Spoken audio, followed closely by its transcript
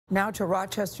Now to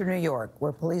Rochester, New York,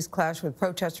 where police clashed with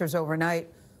protesters overnight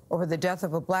over the death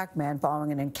of a black man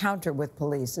following an encounter with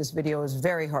police. This video is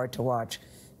very hard to watch.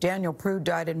 Daniel Prude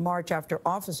died in March after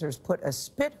officers put a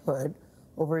spit hood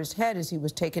over his head as he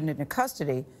was taken into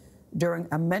custody during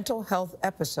a mental health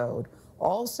episode.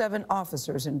 All 7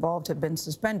 officers involved have been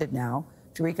suspended now.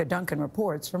 Jerika Duncan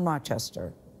reports from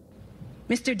Rochester.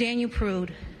 Mr. Daniel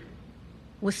Prude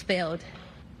was failed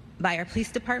by our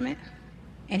police department,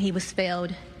 and he was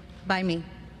failed by me.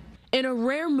 In a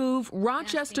rare move,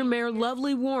 Rochester Mayor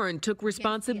Lovely Warren took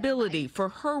responsibility for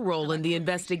her role in the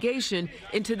investigation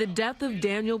into the death of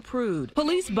Daniel Prude.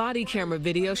 Police body camera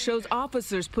video shows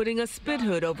officers putting a spit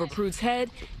hood over Prude's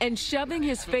head and shoving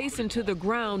his face into the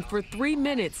ground for 3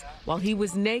 minutes while he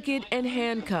was naked and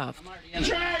handcuffed.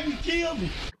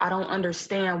 I don't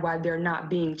understand why they're not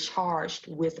being charged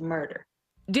with murder.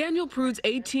 Daniel Prude's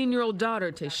 18-year-old daughter,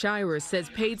 Tashira, says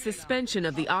paid suspension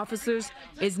of the officers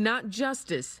is not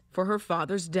justice for her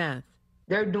father's death.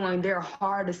 They're doing their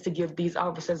hardest to give these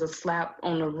officers a slap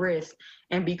on the wrist,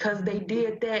 and because they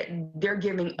did that, they're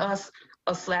giving us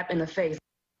a slap in the face.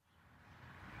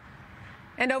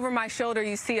 And over my shoulder,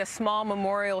 you see a small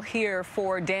memorial here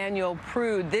for Daniel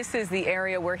Prude. This is the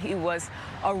area where he was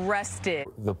arrested.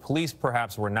 The police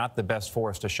perhaps were not the best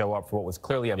force to show up for what was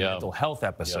clearly a mental health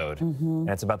episode. And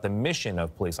it's about the mission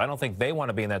of police. I don't think they want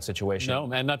to be in that situation.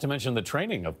 No, and not to mention the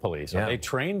training of police. Are they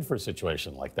trained for a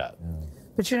situation like that?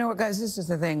 But you know what, guys, this is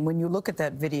the thing. When you look at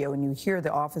that video and you hear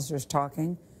the officers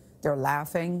talking, they're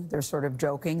laughing, they're sort of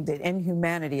joking, the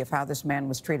inhumanity of how this man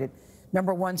was treated.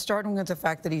 Number one, starting with the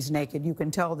fact that he's naked, you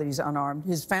can tell that he's unarmed.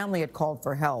 His family had called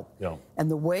for help.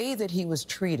 And the way that he was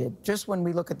treated, just when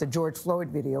we look at the George Floyd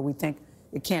video, we think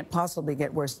it can't possibly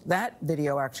get worse. That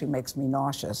video actually makes me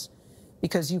nauseous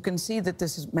because you can see that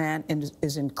this man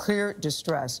is in clear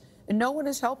distress and no one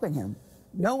is helping him.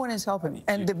 No one is helping.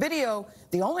 And the video,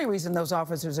 the only reason those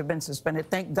officers have been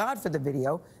suspended, thank God for the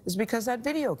video, is because that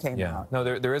video came out. No,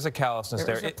 there is a callousness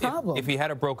there. There is a problem. If he had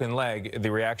a broken leg,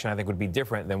 the reaction, I think, would be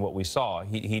different than what we saw.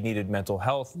 He needed mental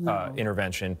health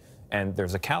intervention, and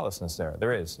there's a callousness there.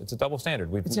 There is. It's a double standard.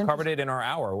 We've covered it in our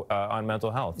hour on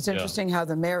mental health. It's interesting how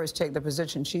the mayor has taken the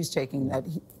position she's taking,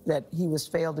 that he was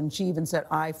failed, and she even said,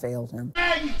 I failed him.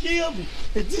 Man, you killed me.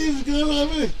 It's easy to let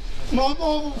me. My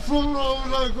mama flew over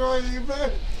like crazy,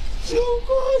 man. So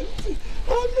crazy.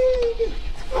 I mean it.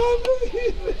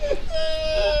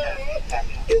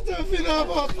 Get that shit out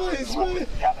of my face, man.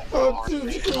 I'm too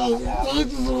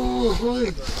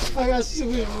crazy. I got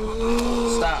shit.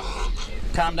 Stop.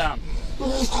 Calm down.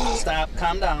 Stop.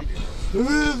 Calm down.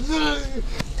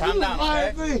 Calm down,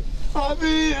 okay? I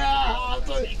mean,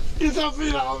 get that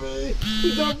shit out of me.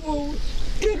 Get that food.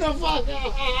 Get the fuck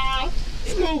out.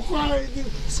 It's go crazy.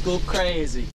 It's go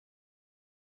crazy.